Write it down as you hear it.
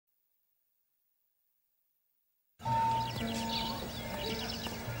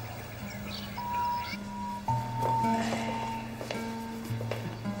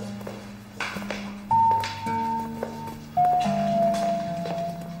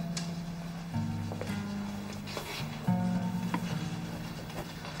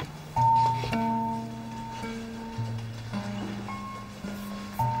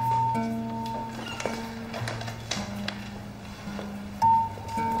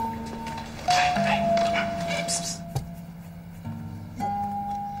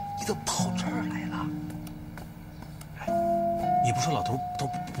都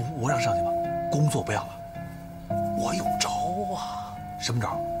不让上去吗？工作不要了？我有招啊！什么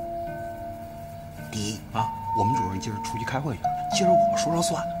招？第一啊，我们主任今儿出去开会去了，今儿我说了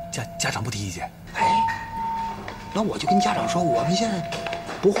算，家长不提意见。哎，那我就跟家长说，我们现在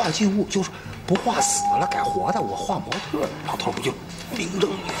不画静物，就是不画死了，改活的，我画模特。老头不就名正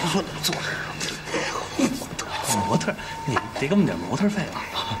言顺的做事了？模特，你得给我们点模特费吧？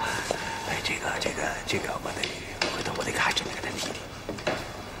哎，这个，回头我得还真得跟他提提。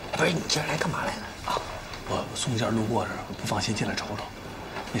不是你今儿来干嘛来了啊？我送件路过这儿，不放心进来瞅瞅。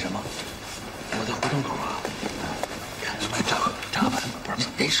那什么，我在胡同口啊，看什么炸饭，不是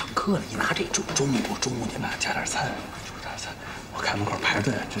人上课了，你拿这中午你们加点菜，加点菜。我看门口排着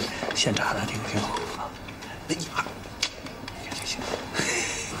队，这现炸的挺好啊。哎呀，行，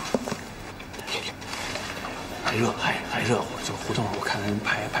还热乎，就胡同口我看人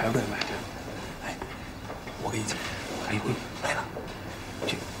排着队买这个。哎，我给你讲，哎呦来了，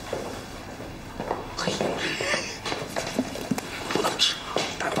这，嘿，不能吃，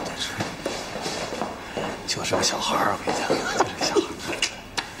待会儿再吃。就是个小孩儿，我跟你讲，就是个小孩儿。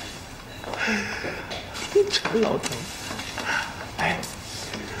陈老头，哎，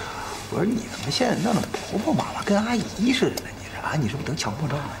我说你怎么现在弄得婆婆妈妈跟阿姨似的呢？你是啊？你是不是得强迫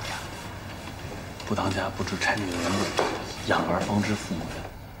症啊你？不当家不知柴米油盐味，养儿方知父母恩。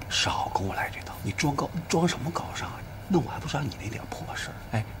少跟我来这套！你装什么高尚啊？弄我还不是让你那点破事儿？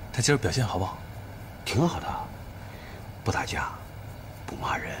哎，他今儿表现好不好？挺好的，不打架，不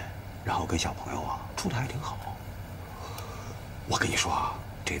骂人，然后跟小朋友啊处得还挺好。我跟你说啊，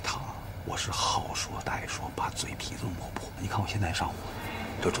这趟我是好说歹说，把嘴皮子磨破。你看我现在上火，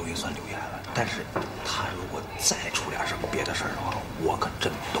这终于算留下来了。但是他如果再出点什么别的事儿的话，我可真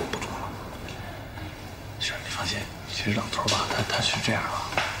兜不住了。是你放心，其实老头吧，他是这样啊，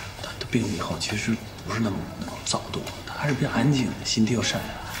他病了以后其实不是那么躁动，他还是比较安静，心地又善良。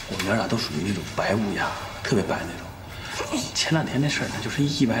我们娘俩都属于那种白乌鸦，特别白那种。前两天那事儿呢，就是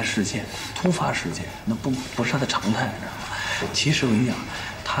意外事件、突发事件，那不是他的常态，你知道吗？其实我跟你讲，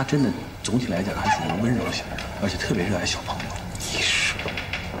他真的总体来讲还属于温柔型的，而且特别热爱小朋友。你是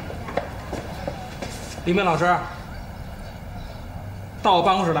李明老师，到我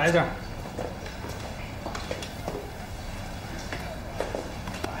办公室来一下。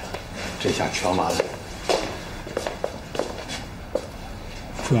这下全完了，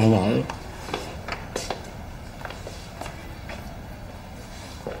全完了。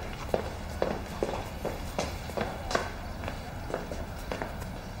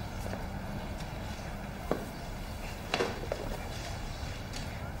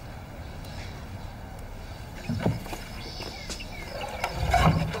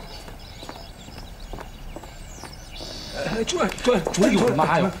主任有什么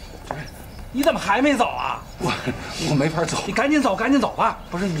还有？你怎么还没走啊？我没法走。你赶紧走吧！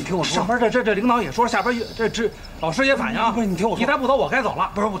不是你听我说，上班这领导也说，下边老师也反映。不是你听我说，你再不走，我该走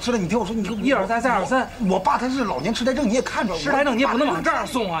了。不是我知道，你听我说，你1、2、3，再2、3。我爸他是老年痴呆症，你也看着。痴呆症你也不能往这儿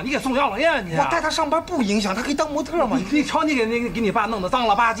送啊，你给送养老院去。我带他上班不影响，他可以当模特嘛。你瞧你给你爸弄得脏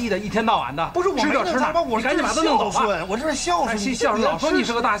了吧唧的，一天到晚的。不是我吃这吃那，我赶紧把他弄走吧。我这是孝顺。孝顺，老说你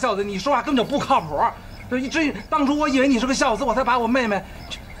是个大孝子，你说话根本就不靠谱。当初我以为你是个孝子，我才把我妹妹，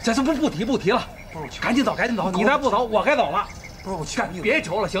这不提了。赶紧走！你再不走，我该走了。不是我求你，别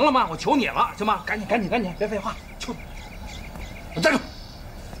求了，行了吗？我求你了，行吗？赶紧，别废话，求你。我站住！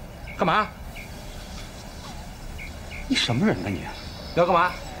干嘛？你什么人呢你？要干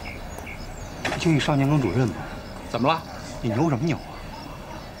嘛？不听你上年更主任吗？怎么了？你牛什么牛啊？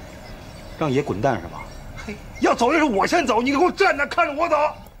让爷滚蛋是吧？嘿，要走就是我先走，你给我站着看着我走。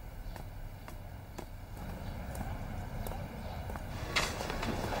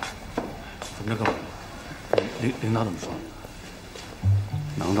怎么着，哥们？领导怎么说？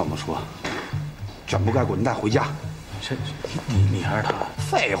能怎么说？真不该滚蛋回家。谁？你还是他？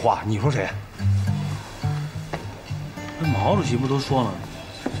废话，你说谁？那毛主席不都说了，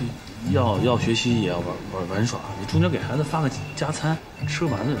要学习也要玩耍。你中间给孩子发个加餐，吃个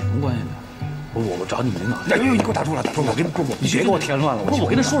丸子有什么关系呢？我找你们领导。哎呦，你给我打住了！我跟你别给我添乱了。我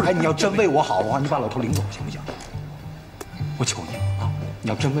跟他说，哎，你要真为我好的话，你把老头领走行不行？我求你了啊！你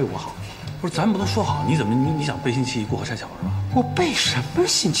要真为我好。不是，咱们不都说好，你怎么你想背信弃义过河拆桥是吧？我背什么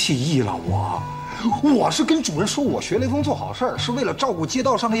信弃义了？我是跟主任说，我学雷锋做好事儿，是为了照顾街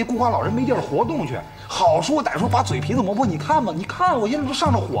道上那些孤寡老人没地儿活动去。好说歹说，把嘴皮子磨破。你看吧，你看我现在都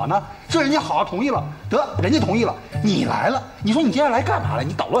上着火呢。这人家好同意了，得人家同意了，你来了，你说你今天来干嘛来？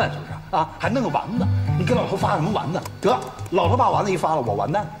你捣乱是不是啊？还弄个丸子，你给老头发什么丸子？得，老头把丸子一发了，我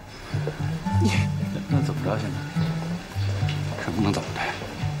完蛋。你那怎么着现在？什么能怎么的？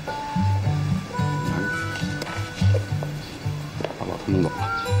把老头弄走了。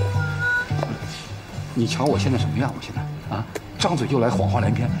你瞧我现在什么样？我现在啊，张嘴就来谎话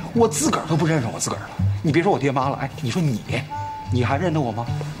连篇，我自个儿都不认识我自个儿了。你别说我爹妈了，哎，你说你还认得我吗？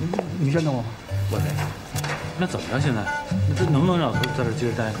你认得我吗？我认。那怎么着？现在，你这能不能让我在这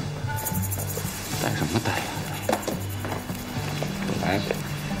接着待呢？待什么待呀？本来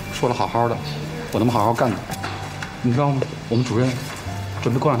说了好好的，我他妈好好干的，你知道吗？我们主任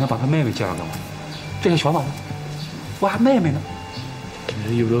准备过两天把他妹妹介绍给我，这下全完了，我还妹妹呢。你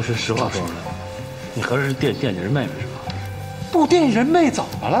这一不留神实话说出来，你合着是惦记人妹妹是吧？不惦记人妹怎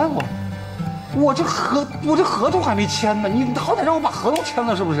么了？我这合同还没签呢，你好歹让我把合同签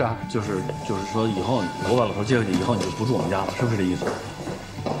了是不是？就是说以后我把老头介绍去以后你就不住我们家了，是不是这意思？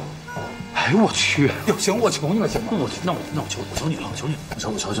哎呦我去！要行我求你了行吗？那我求你了，我求你！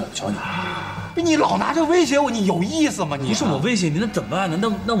你老拿这威胁我，你有意思吗？你不是我威胁你，那怎么办呢？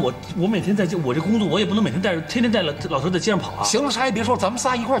那我每天在街，我这工作我也不能每天天天带老头在街上跑啊。行了，啥也别说，咱们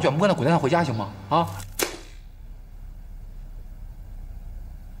仨一块卷铺盖那滚蛋回家行吗？啊！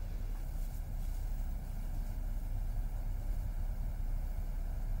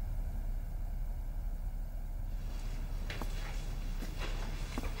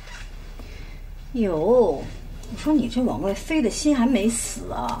哟，我说你这往外飞的心还没死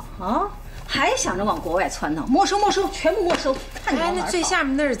啊？啊，还想着往国外窜呢？没收，全部没收！看你往哪跑！那最下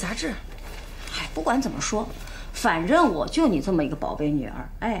面那是杂志。哎，不管怎么说，反正我就你这么一个宝贝女儿，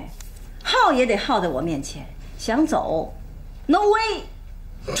哎，耗也得耗在我面前，想走 ，no way！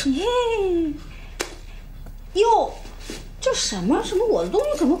 耶！哟，这什么我的东西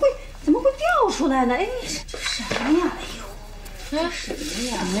怎么会掉出来呢？哎，这什么呀？哎呦，这什么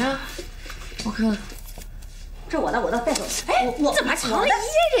呀？怎么样？我看看，这我的带走。哎，你怎么还藏着掖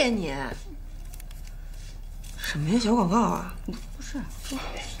着呀你？什么呀？小广告啊？不是，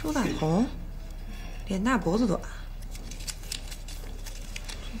周大同，脸大脖子短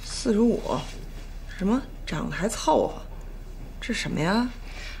，45，什么长得还凑合，这什么呀？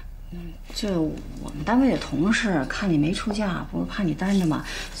这我们单位的同事看你没出嫁，不是怕你单着嘛，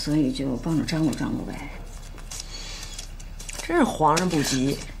所以就帮着张罗呗。真是皇上不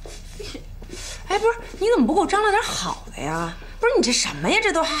急。哎，不是，你怎么不给我张罗点好的呀？不是你这什么呀？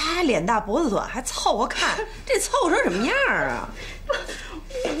这都还脸大脖子短，还凑合看，这凑合成什么样啊？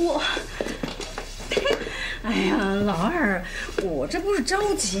哎呀，老二，我这不是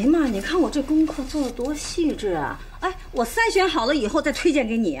着急吗？你看我这功课做的多细致啊！哎，我筛选好了以后再推荐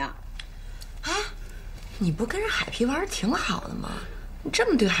给你啊。啊，你不跟着海皮玩挺好的吗？你这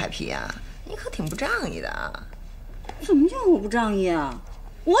么对海皮啊？你可挺不仗义的。怎么叫我不仗义啊？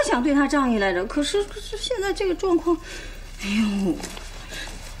我想对他仗义来着，可是现在这个状况，哎呦，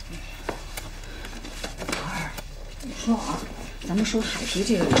老二，你说啊，咱们说海皮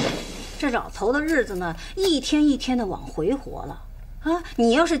这个人，这老头的日子呢，一天一天的往回活了啊！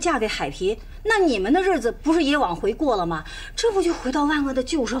你要是嫁给海皮，那你们的日子不是也往回过了吗？这不就回到万恶的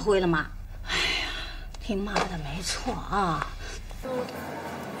旧社会了吗？哎呀，听妈的没错啊！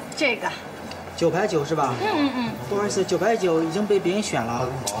这个。9排9是吧？不好意思，9排9已经被别人选了。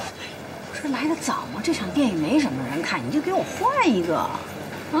不是来得早吗？这场电影没什么人看，你就给我换一个，啊，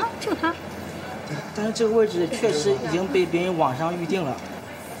就他。但是这个位置确实已经被别人网上预定了。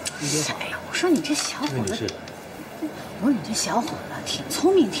哎呀，我说你这小伙子，我说你这小伙子挺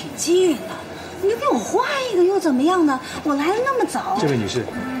聪明，挺机运的，你就给我换一个又怎么样呢？我来的那么早。这位女士，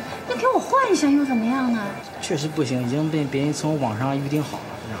你给我换一下又怎么样呢？确实不行，已经被别人从网上预定好了。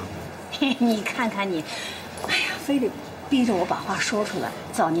你看看你，哎呀，非得逼着我把话说出来。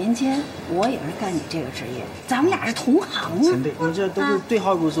早年间我也是干你这个职业，咱们俩是同行啊。前辈，你这都是对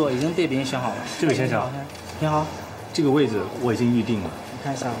号入座，已经被别人选好了。这位先生，你好，这个位置我已经预定了。你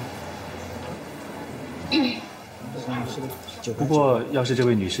看一下。不过要是这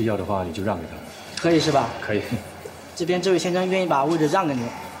位女士要的话，你就让给她。可以是吧？可以。这边这位先生愿意把位置让给你。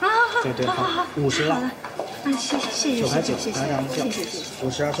对，好，50了。谢谢9排9，谢谢50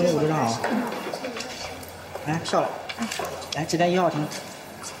啊，兄弟，我都让好。来，票了。来，这边1号厅。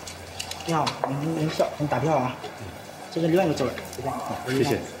你好，您票，您打票啊。这边另外一个座位，这边。谢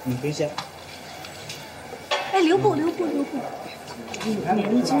谢。不用谢。哎，留步。您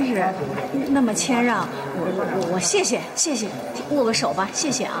真是那么谦让，我谢谢，握个手吧，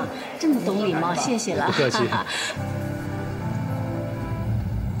谢谢啊，这么懂礼貌，谢谢了。不客气。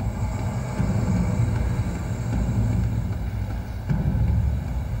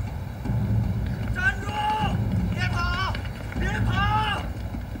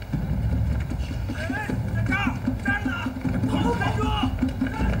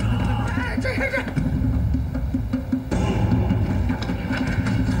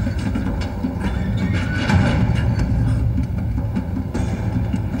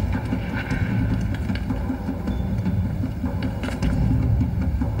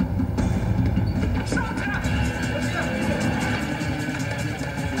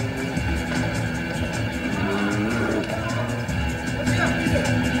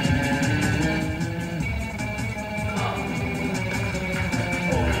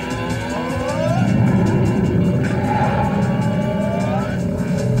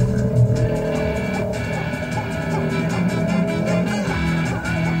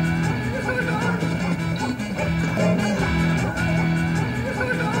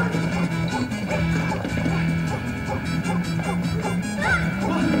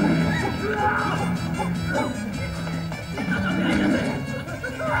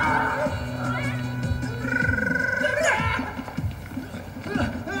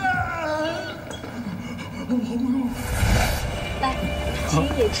来，请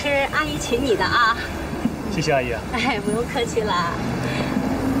你吃阿姨请你的啊。谢谢阿姨啊。哎，不用客气了。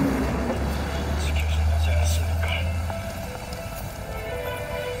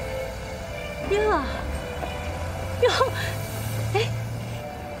哟，哎，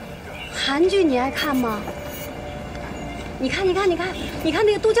韩剧你爱看吗？你看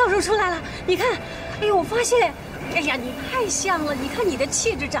那个都教授出来了，你看，哎呦，我发现，哎呀，你太像了，你看你的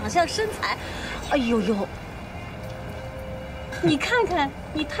气质、长相、身材，哎呦呦，你看看，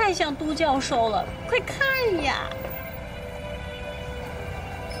你太像都教授了，快看呀！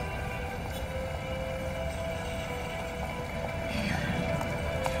哎呀，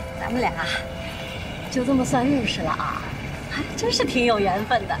咱们俩就这么算认识了啊，还真是挺有缘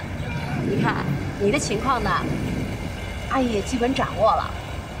分的。你看你的情况呢？阿姨也基本掌握了，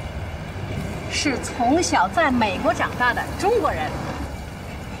是从小在美国长大的中国人。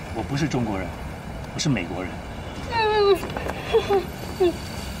我不是中国人，我是美国人。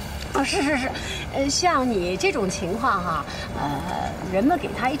哦，是，像你这种情况哈，人们给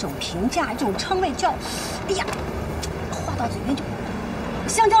他一种评价，一种称谓叫，哎呀，话到嘴边就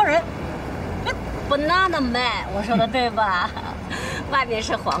香蕉人，banana man， 我说的对吧？外面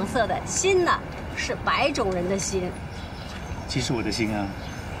是黄色的，心呢是白种人的心。其实我的心啊，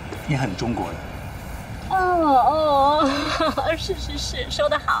也很中国的。哦，是，说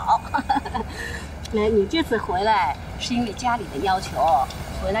得好。来，你这次回来是因为家里的要求，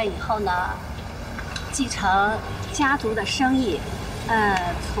回来以后呢，继承家族的生意，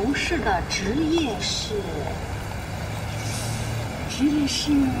从事的职业是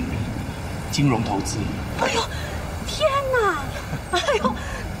金融投资。哎呦，天哪！哎呦，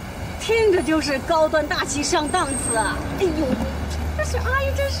听着就是高端大气上档次啊！哎呦，这是阿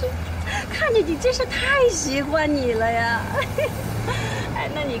姨，真是看着你真是太喜欢你了呀！哎，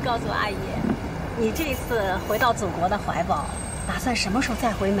那你告诉阿姨，你这次回到祖国的怀抱，打算什么时候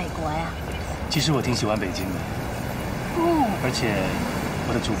再回美国呀？其实我挺喜欢北京的，而且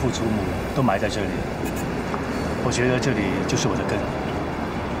我的祖父祖母都埋在这里，我觉得这里就是我的根。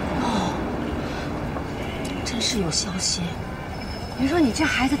真是有孝心。别说你这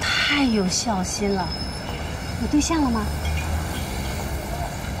孩子太有孝心了。有对象了吗？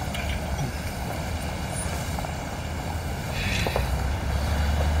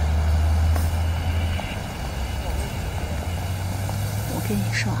我跟你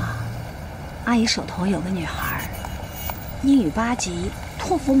说啊，阿姨手头有个女孩，英语8级，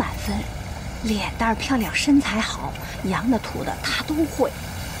托福满分，脸蛋漂亮，身材好，洋的土的她都会。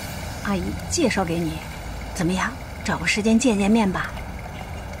阿姨介绍给你，怎么样？找个时间见见面吧。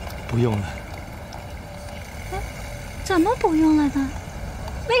不用了。怎么不用了呢？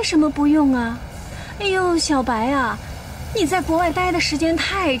为什么不用啊？哎呦，小白啊，你在国外待的时间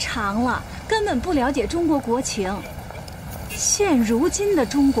太长了，根本不了解中国国情。现如今的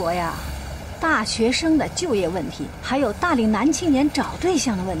中国呀，大学生的就业问题，还有大龄男青年找对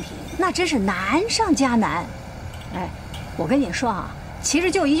象的问题，那真是难上加难。哎，我跟你说啊，其实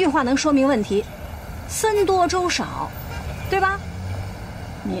就一句话能说明问题：僧多粥少，对吧？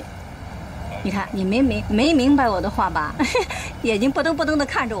你看，你没明白我的话吧？眼睛不瞪的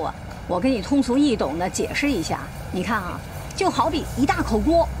看着我。我跟你通俗易懂的解释一下。你看啊，就好比一大口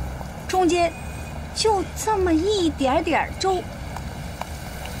锅，中间就这么一点点粥，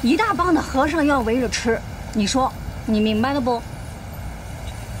一大帮的和尚要围着吃。你说你明白了不？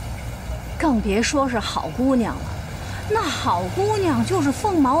更别说是好姑娘了，那好姑娘就是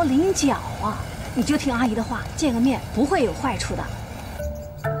凤毛麟角啊！你就听阿姨的话，见个面不会有坏处的。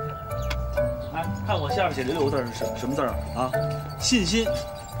哎，看我下面写的6个字是什么字啊？信心、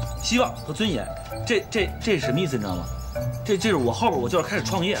希望和尊严。这是什么意思？你知道吗？这是我后边我就要开始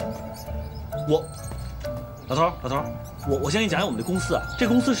创业了。老头，我先给你讲讲我们这公司啊。这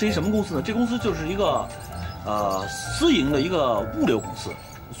公司是一什么公司呢？这公司就是一个私营的一个物流公司，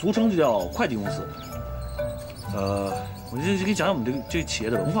俗称就叫快递公司。我就给你讲讲我们这个企业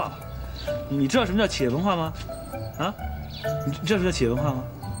的文化吧。你知道什么叫企业文化吗？啊？你知道什么叫企业文化吗？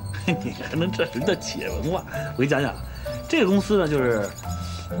你还能知道什么叫企业文化？我给你讲讲，这个公司呢，就是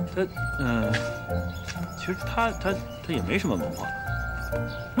其实它也没什么文化。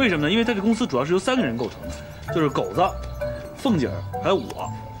为什么呢？因为它这公司主要是由3个人构成的，就是狗子、凤姐还有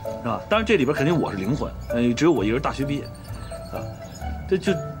我，是吧？当然这里边肯定我是灵魂，只有我一个人大学毕业，啊，这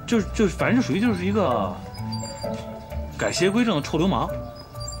就反正就属于就是一个改邪归正的臭流氓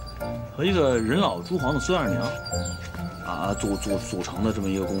和一个人老珠黄的孙二娘，啊组成的这么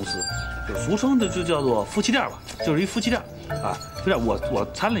一个公司，就俗称的就叫做夫妻店吧，就是一夫妻店啊，就这样。我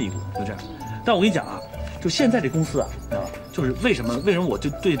参了一股，就这样。但我跟你讲啊，就现在这公司啊，就是为什么我就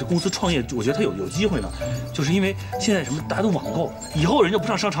对这公司创业，我觉得它有机会呢？就是因为现在什么大家都网购，以后人就不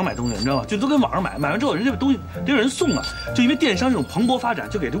上商场买东西，你知道吗？就都跟网上买，买完之后人家东西得有人送啊。就因为电商这种蓬勃发展，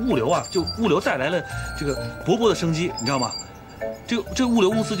就给这物流啊，就物流带来了这个勃勃的生机，你知道吗？这个物流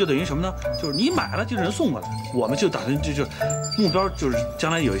公司就等于什么呢？就是你买了就有人送过来，我们就打算就目标就是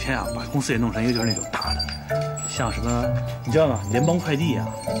将来有一天啊，把公司也弄成一个就是那种大的，像什么你知道吗？联邦快递啊，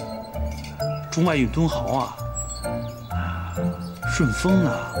中外运敦豪啊，顺丰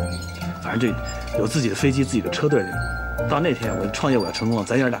啊，反正这有自己的飞机、自己的车队那种。到那天我创业我要成功了，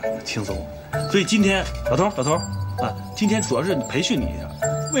咱爷俩轻松。所以今天老头啊，今天主要是培训你一下。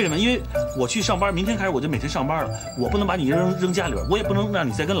为什么？因为我去上班，明天开始我就每天上班了，我不能把你扔家里边，我也不能让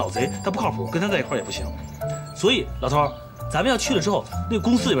你再跟老贼，他不靠谱，跟他在一块也不行。所以老头，咱们要去了之后，那个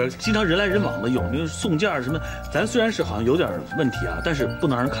公司里边经常人来人往的，有那个送件什么，咱虽然是好像有点问题啊，但是不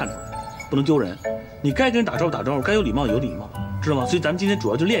能让人看出来，不能丢人。你该跟人打招呼打招呼，该有礼貌有礼貌，知道吗？所以咱们今天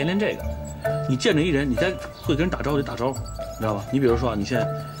主要就练一练这个。你见着一人，你该会跟人打招呼就打招呼，你知道吧？你比如说你现在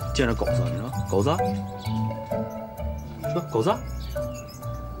见着狗子，你说狗子，说狗子。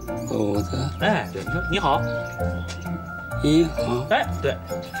狗子，哎，对，你说你好，你好，哎，对，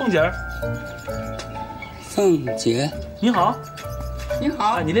凤姐儿，凤姐，你好，你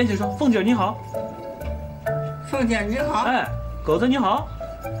好，哎，你练起说，凤姐儿你好，凤姐你好，哎，狗子你好，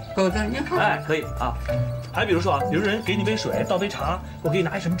狗子你好，哎，可以啊。还比如说啊，比如人给你杯水，倒杯茶，我给你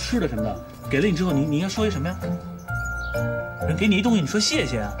拿一什么吃的什么的，给了你之后，你应该说一什么呀？人给你一东西，你说谢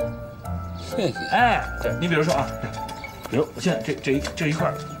谢啊，谢谢。哎，对，你比如说啊，比如我现在这一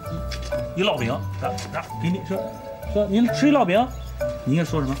块。一烙饼，给你说您吃一烙饼，你应该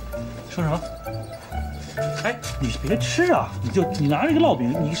说什么？说什么？哎，你别吃啊！你拿着一个烙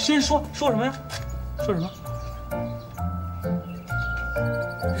饼，你先说什么呀？说什么？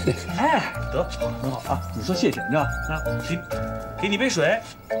谢谢。哎，得好，很好啊！你说谢谢，你知道啊？给你杯水，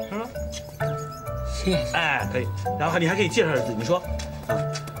说说。谢谢。哎，可以。然后你还可以介绍自己，你说啊，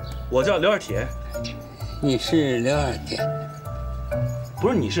我叫刘二铁。你是刘二铁。不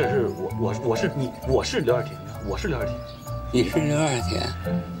是你是我是你，我是刘二铁，我是刘二铁，你是刘二铁。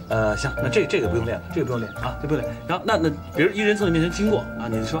行，那这个不用练了，这个不用练啊，这不用练。然后那比如一人从你面前经过啊，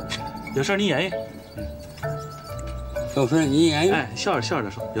你说有事儿你演演，有事你演演，哎，笑着说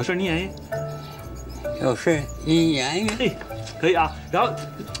有事你演演，有事你演演，嘿，可以啊。然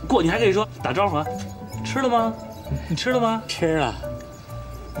后你还可以说打招呼啊，吃了吗？你吃了吗？吃了。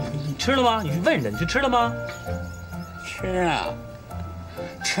你吃了吗？你问人，你是吃了吗？吃了。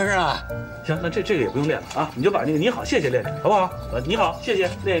吃了，行，那这个也不用练了啊，你就把那个你好谢谢练练，好不好？你好谢谢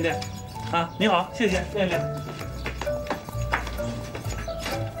练一练，啊，你好谢谢练一练。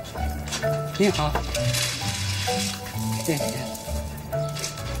你好，谢谢。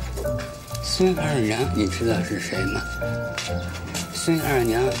孙二娘，你知道是谁吗？孙二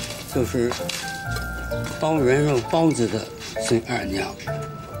娘就是包人肉包子的孙二娘。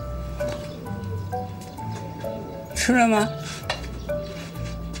吃了吗？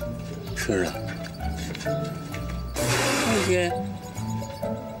吃了。凤姐，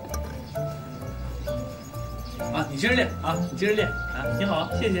啊，你接着练啊，你接着练啊，挺好，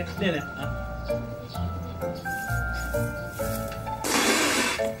谢谢，练练啊。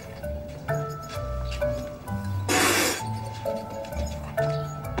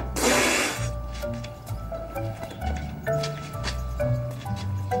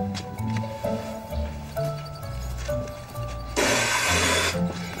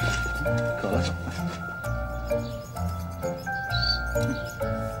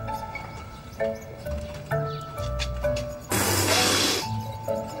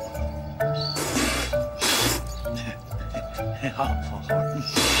好，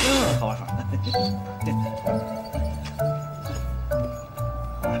好玩，好，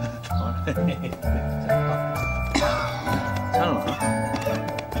香了啊，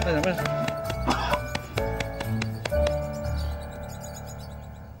慢点。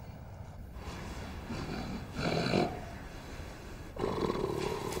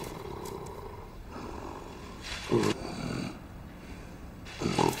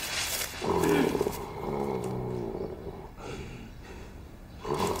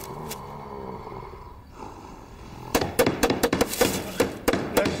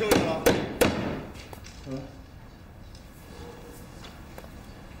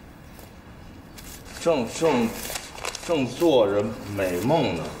正做着美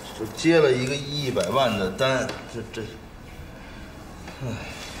梦呢，就接了一个100万的单，这，唉，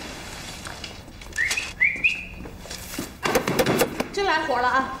真来活了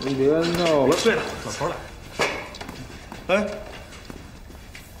啊！你别闹了。对了，老头来。哎，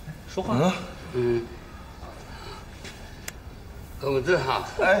说话。狗子好，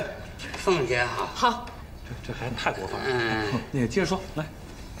哎，凤姐好，好，这还太过分了。嗯，那个接着说，来，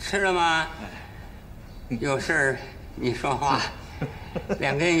吃了吗？有事儿你说话。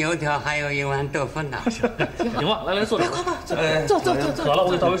2根油条，还有1碗豆腐脑。行吧，来坐着。快，坐，渴了，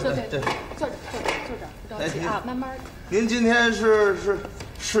我给倒杯水。坐着，不着急啊，慢慢。您今天是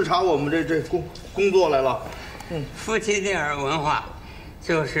视察我们这工作来了？夫妻店文化，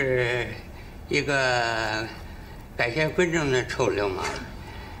就是一个改邪归正的臭流氓，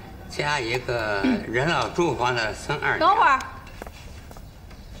加一个人老珠黄的孙二娘。等会儿，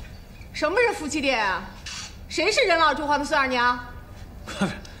什么是夫妻店啊？谁是人老珠黄的孙二娘？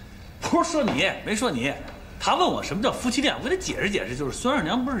不是说你，没说你。他问我什么叫夫妻店，我给他解释解释，就是孙二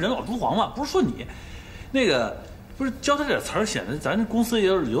娘不是人老珠黄吗？不是说你，那个不是教他这词儿，显得咱这公司也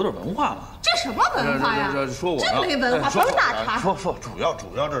有点文化嘛。这什么文化呀？说我真没文化，甭打岔。说主要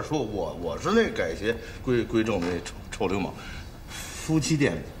这说我是那改邪归正的那臭流氓，夫妻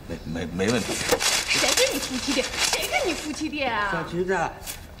店没问题。谁跟你夫妻店？谁跟你夫妻店啊？小橘子，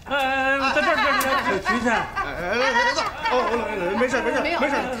哎，在这儿，小橘子，没事，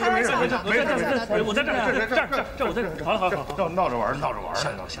我在这儿，我在这儿。好，闹着玩，下着。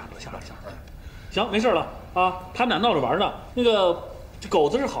行，没事了啊，他们俩闹着玩呢。那个这狗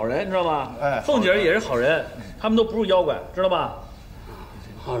子是好人，你知道吗？哎，凤姐也是好人，他们都不是妖怪，知道吧？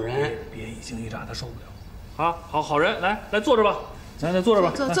好人，别一惊一乍，他受不了。啊，好人，来坐着吧，来坐着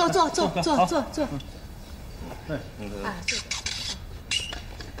吧。坐。哎，坐。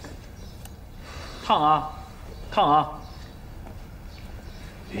烫啊！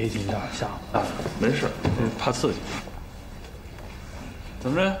别紧张，下啊，没事，怕刺激。怎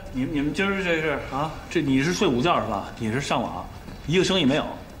么着？你们今儿这是啊？这你是睡午觉是吧？你是上网，一个生意没有？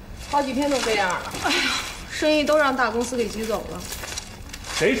好几天都这样了。哎呀，生意都让大公司给挤走了。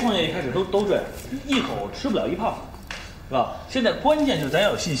谁创业一开始都这样，一口吃不了一胖，是吧？现在关键就是咱要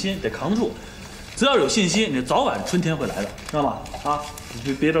有信心，得扛住。只要有信心，你早晚春天会来的，知道吗？啊，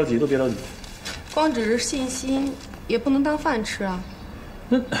别着急，都别着急。光只是信心也不能当饭吃啊。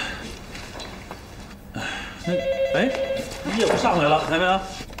哎，业务上来了，来没有？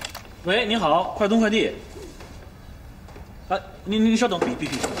喂，您好，快东快递。啊，您稍等，比，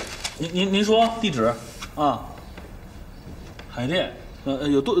您说地址啊？海淀，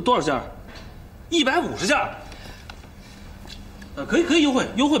有多少件？150件。可以优惠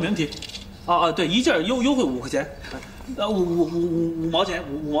没问题。啊，对，一件优惠5块钱。5毛钱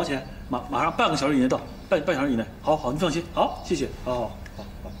，5毛钱，马上半个小时以内到，半小时以内。好，你放心。好，谢谢。好，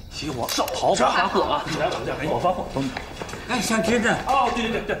熄火，少跑，发货啊！你来我这儿，赶紧我发货，等你。哎，小橘子。哦，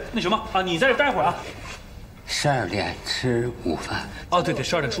对，那什么啊，你在这待会儿啊。12点吃午饭。哦，对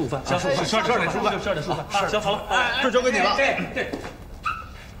，12点吃午饭。行，12点吃午饭。啊，行，好了，这交给你了。对。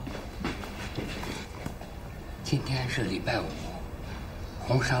今天是礼拜5，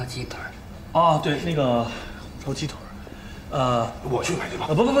红烧鸡腿。哦，对，那个红烧鸡腿。我去买去吧。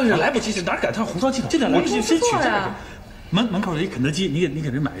不，来不及，哪赶上红烧鸡腿？这点来不及，先取这个。门口有一肯德基，你给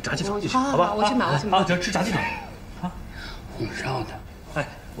人买炸鸡腿，好吧？我去买。啊，吃炸鸡腿。啊，红烧的。哎，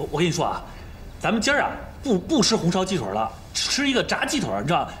我跟你说啊，咱们今儿啊不吃红烧鸡腿了，吃一个炸鸡腿，你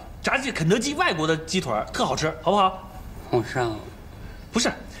知道吗？炸鸡肯德基外国的鸡腿特好吃，好不好？红烧。不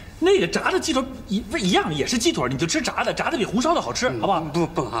是，那个炸的鸡腿一样，也是鸡腿，你就吃炸的，炸的比红烧的好吃，好不好？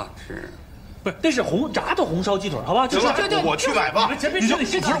不好吃。不是，那是炸的红烧鸡腿，好吧？我去买吧。别就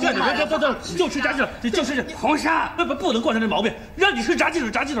吃炸鸡腿，就吃炸鸡腿，就吃红烧。不能惯他这毛病，让你吃炸鸡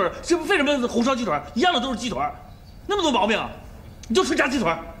腿，这为什么红烧鸡腿一样的都是鸡腿，那么多毛病啊？你就吃炸鸡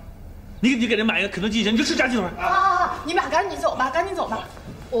腿，你给人买一个肯德基去，你就吃炸鸡腿。啊！你俩赶紧走吧，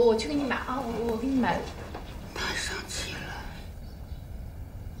我去给你买啊，我给你买。他生气了。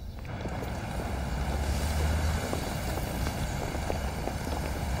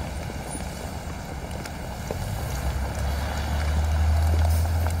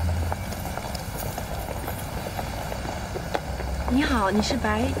你好，你是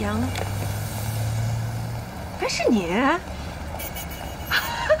白杨，还是你？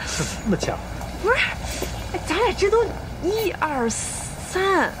那么巧？不是，咱俩这都1、2、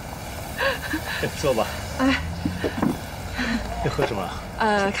3。坐吧。哎，要喝什么？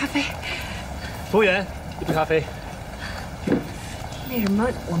咖啡。服务员，一杯咖啡。那什么，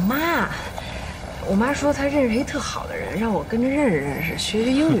我妈说她认识一特好的人，让我跟着认识，学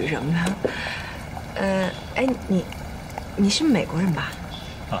英语什么的。哎，你是美国人吧？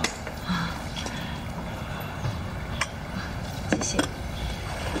啊，谢谢。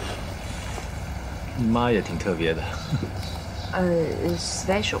你妈也挺特别的。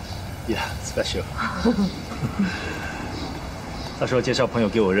special。Yeah, special。她说介绍朋友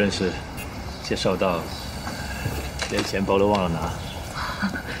给我认识，介绍到连钱包都忘了拿。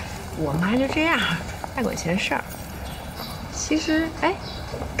我妈就这样，爱管闲事儿。其实，哎，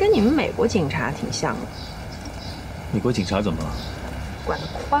跟你们美国警察挺像的。美国警察怎么了？管得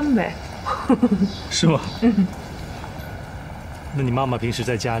宽呗。是吗？嗯。那你妈妈平时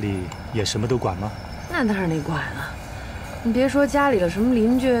在家里也什么都管吗？那当然得管啊！你别说家里的什么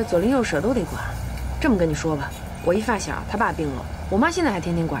邻居，左邻右舍都得管。这么跟你说吧，我一发小，他爸病了，我妈现在还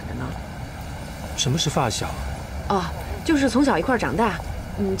天天管着呢。什么是发小？哦，就是从小一块长大，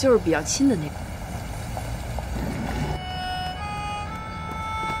就是比较亲的那个。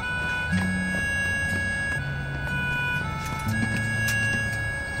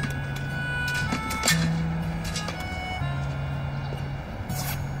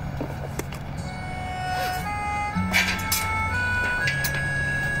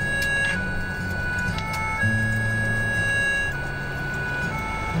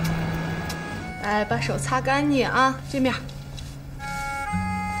来，把手擦干净啊，这面。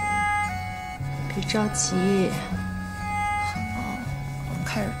别着急，好，我们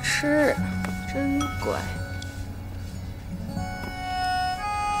开始吃，真乖。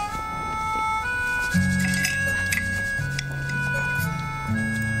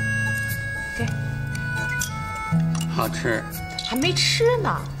给，好吃。还没吃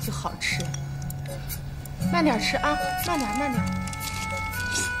呢，就好吃。慢点吃啊，慢点，慢点。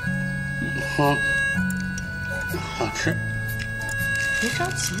好吃。别着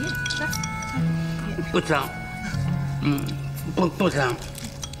急，来。不脏，不脏。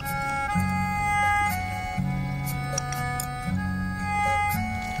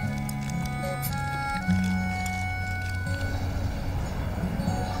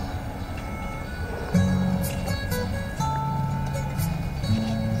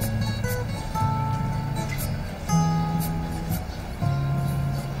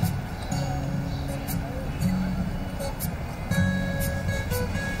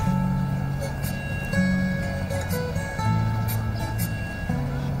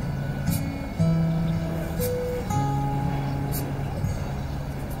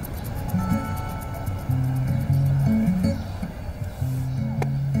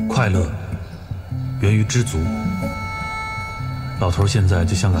快乐源于知足。老头现在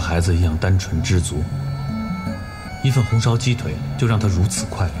就像个孩子一样单纯知足，一份红烧鸡腿就让他如此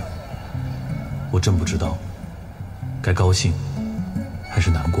快乐。我真不知道该高兴还是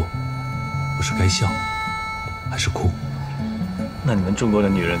难过，我是该笑还是哭。那你们中国的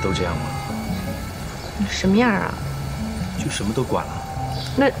女人都这样吗？什么样啊？就什么都管了。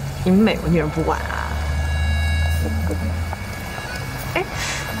那你们美国女人不管啊？哎，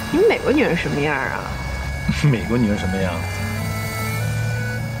你们美国女人什么样啊？美国女人什么样？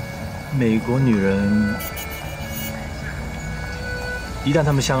美国女人一旦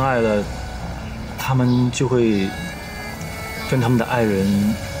她们相爱了，她们就会跟他们的爱人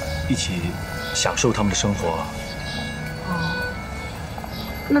一起享受他们的生活。哦，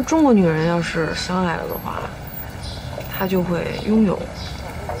那中国女人要是相爱了的话，她就会拥有、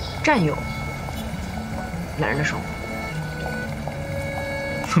占有男人的生活。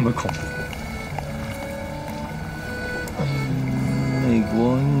那么恐怖。美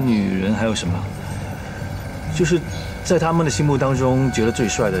国女人还有什么？就是在他们的心目当中，觉得最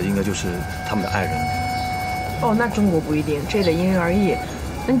帅的应该就是他们的爱人。哦，那中国不一定，这得因人而异。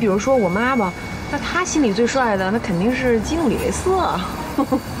那你比如说我妈吧，那她心里最帅的，那肯定是基努里维斯啊。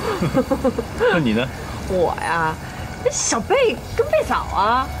那你呢？我呀，那小贝跟贝嫂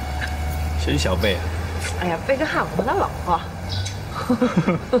啊。谁是小贝啊？哎呀，贝克汉姆和他老婆。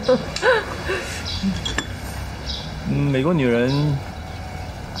美国女人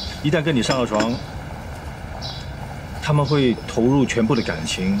一旦跟你上了床，她们会投入全部的感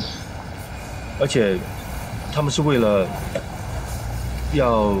情，而且她们是为了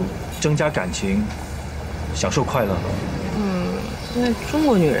要增加感情，享受快乐。那中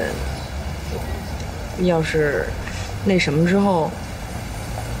国女人要是那什么之后，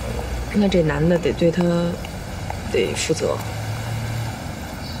那这男的得对她得负责。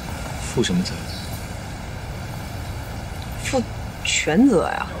负什么责？负全责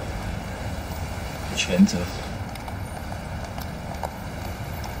呀。全责。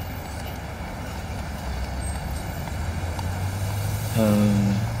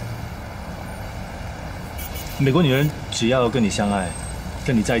美国女人只要跟你相爱，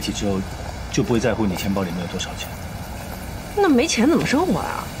跟你在一起之后，就不会在乎你钱包里面有多少钱。那没钱怎么生活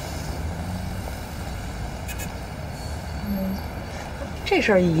呀？这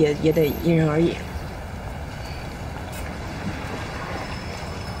事儿也得因人而异。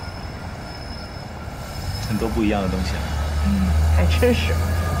很多不一样的东西啊。还真是。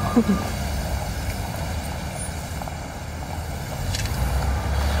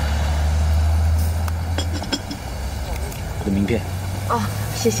我的名片。哦，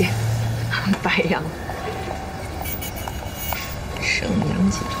谢谢。白羊，盛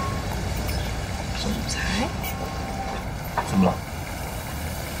阳集团总裁。怎么了？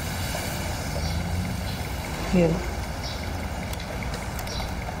晕了。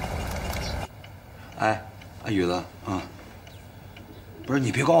哎，阿宇子啊，不是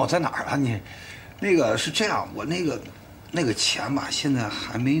你别管我在哪儿啊，你，那个是这样，我那个钱吧，现在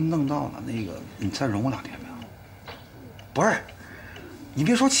还没弄到呢，那个你再容我2天呗。不是，你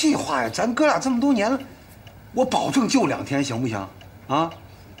别说气话呀，咱哥俩这么多年了，我保证就2天，行不行？啊，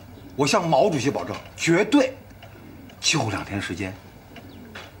我向毛主席保证，绝对就2天时间。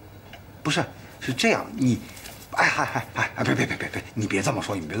不是，是这样，你，哎，别，你别这么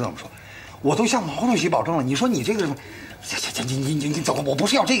说，你别这么说。我都向毛主席保证了，你说你这个什么？你走，我不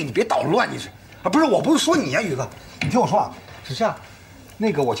是要这个，你别捣乱，你是啊？不是，我不是说你呀，宇子，你听我说啊，是这样，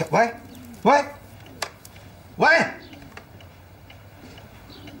那个我去，喂，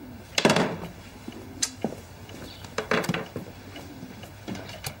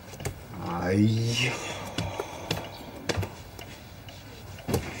哎呀，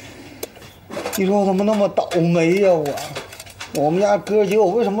你说我怎么那么倒霉呀我们家哥几个，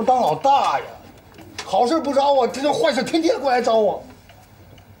我为什么当老大呀？好事不找我，这坏事天天过来找我。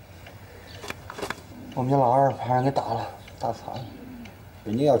我们家老二把人给打了，打残了，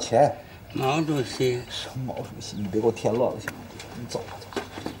人家要钱。毛主席，什么毛主席？你别给我添乱了行吗？你走吧，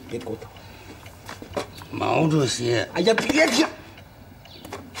别给我打。毛主席，哎呀，别听。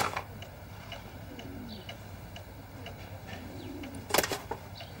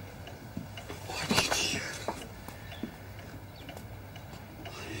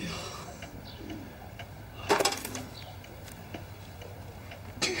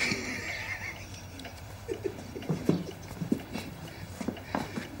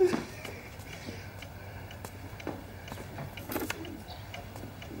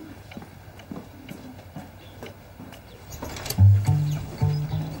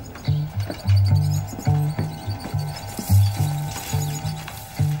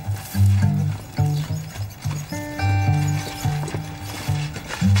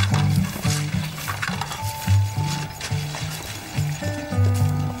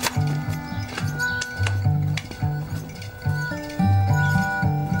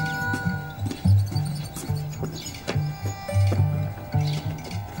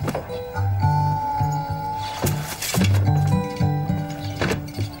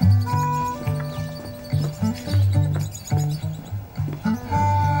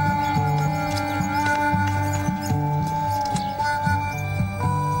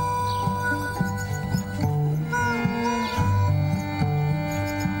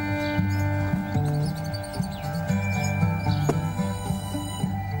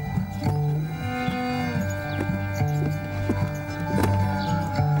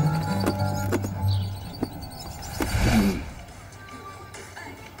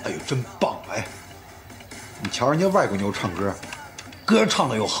真棒哎！你瞧人家外国妞唱歌，歌唱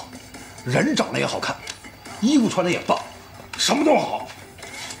的又好，人长得也好看，衣服穿的也棒，什么都好。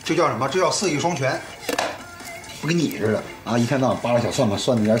这叫什么？这叫4艺双全。不跟你似的啊，一天到晚扒拉小算盘，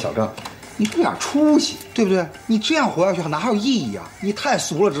算那点小账，你不点出息，对不对？你这样活下去哪还有意义啊？你太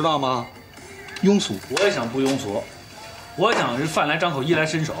俗了，知道吗？庸俗。我也想不庸俗，我想是饭来张口，衣来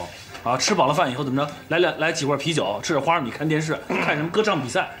伸手。啊，吃饱了饭以后怎么着？来几罐啤酒，吃点花生米，看电视，看什么歌唱比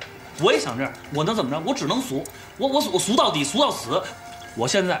赛。我也想这样，我能怎么着？我只能俗，我俗到底，俗到死。我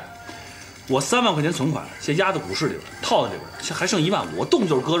现在，我3万块钱存款，先压在股市里边，套在里边，现还剩1万5，我动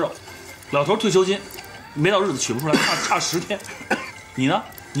就是割肉。老头退休金，没到日子取不出来，差10天。你呢？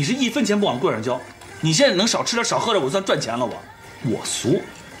你是1分钱不往柜上交，你现在能少吃点少喝点，我算赚钱了。我俗，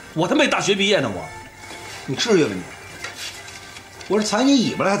我他妈大学毕业呢我。你至于了你？我是踩你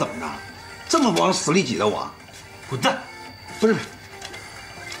尾巴了还怎么着？这么往死里挤的我？滚蛋！不是，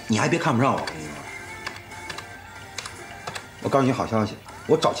你还别看不上我，我跟你说。我告诉你好消息，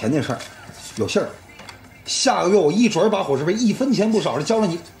我找钱那事儿有信儿。下个月我一准把伙食费1分钱不少的交了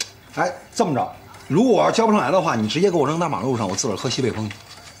你。哎，这么着，如果我要交不上来的话，你直接给我扔大马路上，我自个儿喝西北风去，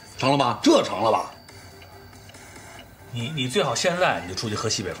成了吧？这成了吧？你最好现在你就出去喝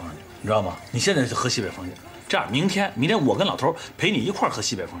西北风去，你知道吗？你现在就喝西北风去。这样，明天我跟老头陪你一块儿喝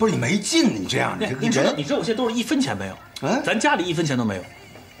西北风。不是你没劲，你这样，你知道我现在都是1分钱没有，咱家里1分钱都没有。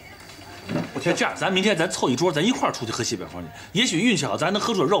我觉得这样，咱明天咱凑一桌，咱一块儿出去喝西北风去。也许运气好，咱能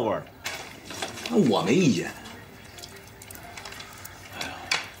喝出肉味儿。那我没意见。哎呀，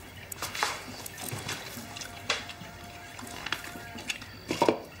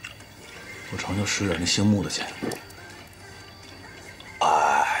我成就使点那姓穆的钱。哎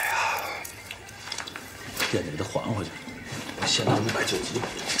呀，店里给他还回去。先拿590。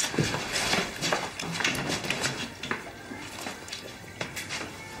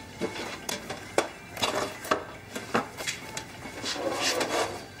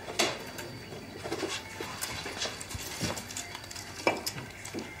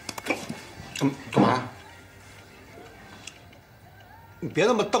干嘛？你别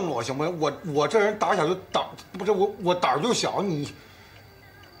那么瞪我行不行？我这人胆小就胆，不是我胆儿就小。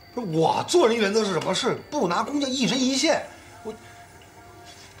我做人原则是什么？是不拿公家一针一线。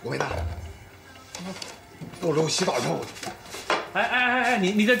我没拿。我洗澡去。哎，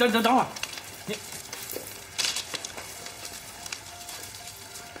你等会儿，你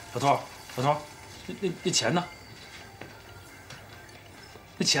老头，那钱呢？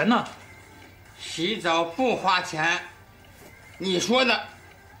那钱呢？洗澡不花钱，你说的。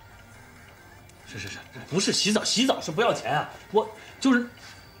是，不是洗澡是不要钱啊，我就是。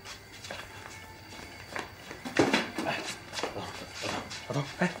哎，老头，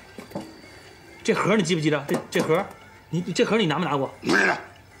哎，这盒你记不记得？这盒，你这盒你拿没拿过？没了。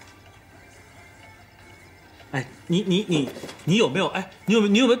哎，你有没有？哎，你有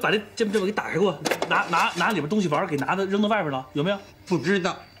没有把这给打开过？拿里边东西玩，给拿的扔到外边了？有没有？不知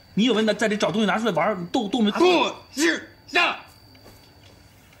道。你有没有在这找东西拿出来玩？动没？不知道。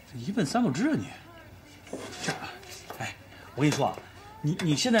这一问三不知啊你。这，哎，我跟你说啊，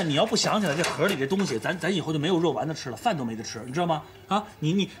你现在你要不想起来这盒里这东西，咱以后就没有肉丸子吃了，饭都没得吃，你知道吗？啊，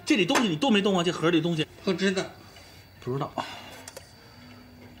你这里东西你动没动啊？这盒里东西不知道。不知道。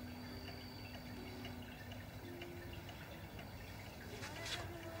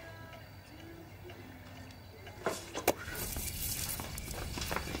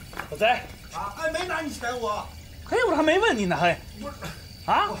老贼啊！哎，没拿你钱我。嘿，我还没问你呢，嘿。不是。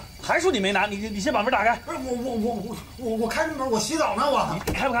啊？还说你没拿？你先把门打开。不是我开着门，我洗澡呢我。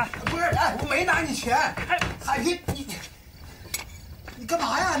你开不开？不是，哎，我没拿你钱。哎，海平，你干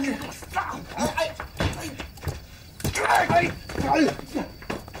嘛呀你？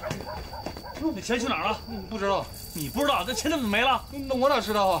那钱去哪儿了？不知道。你不知道？这钱怎么没了？那我哪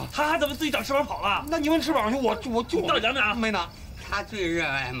知道啊？他还怎么自己找翅膀跑了？那你问翅膀去，我就到底拿没拿？没拿。他最热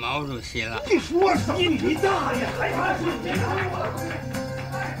爱毛主席了。你说什么？你大爷！还怕说你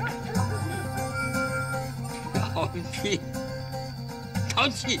淘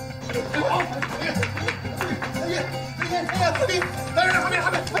气！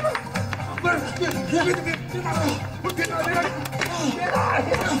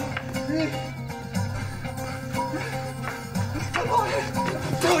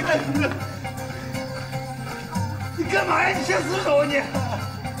你干嘛呀？你先死手啊你！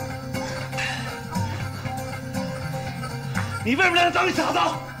你为什么让他当你傻子？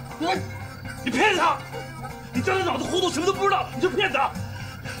你骗他！你叫他脑子糊涂，什么都不知道，你就骗他！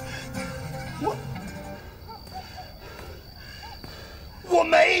我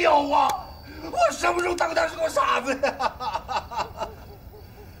没有啊！我什么时候当他是个傻子呀？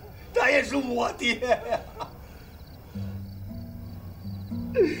他也是我爹呀！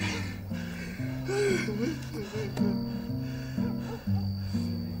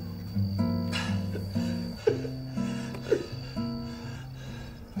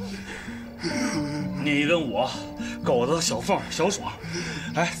你跟我，狗子、小凤、小爽，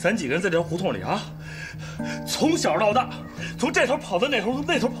哎，咱几个人在这条胡同里啊，从小到大，从这头跑到那头，从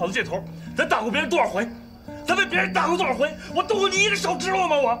那头跑到这头，咱打过别人多少回？咱被别人打过多少回？我动过你一个手指头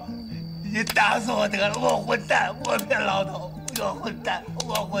吗？我，你打死我得了！我混蛋！我骗老头！我混蛋！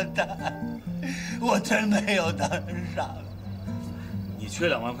我混蛋！我真没有当人傻了。你缺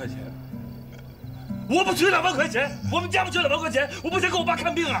2万块钱，我不缺2万块钱，我们家不缺2万块钱，我不想给我爸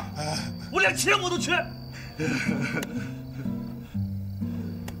看病啊！我连钱我都缺。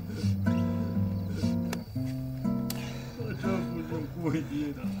我真不是故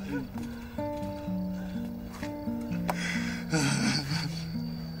意的。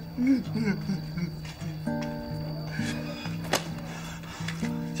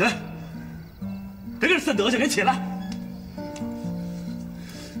起来，别跟这孙德行，给起来！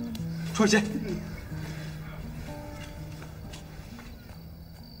穿鞋。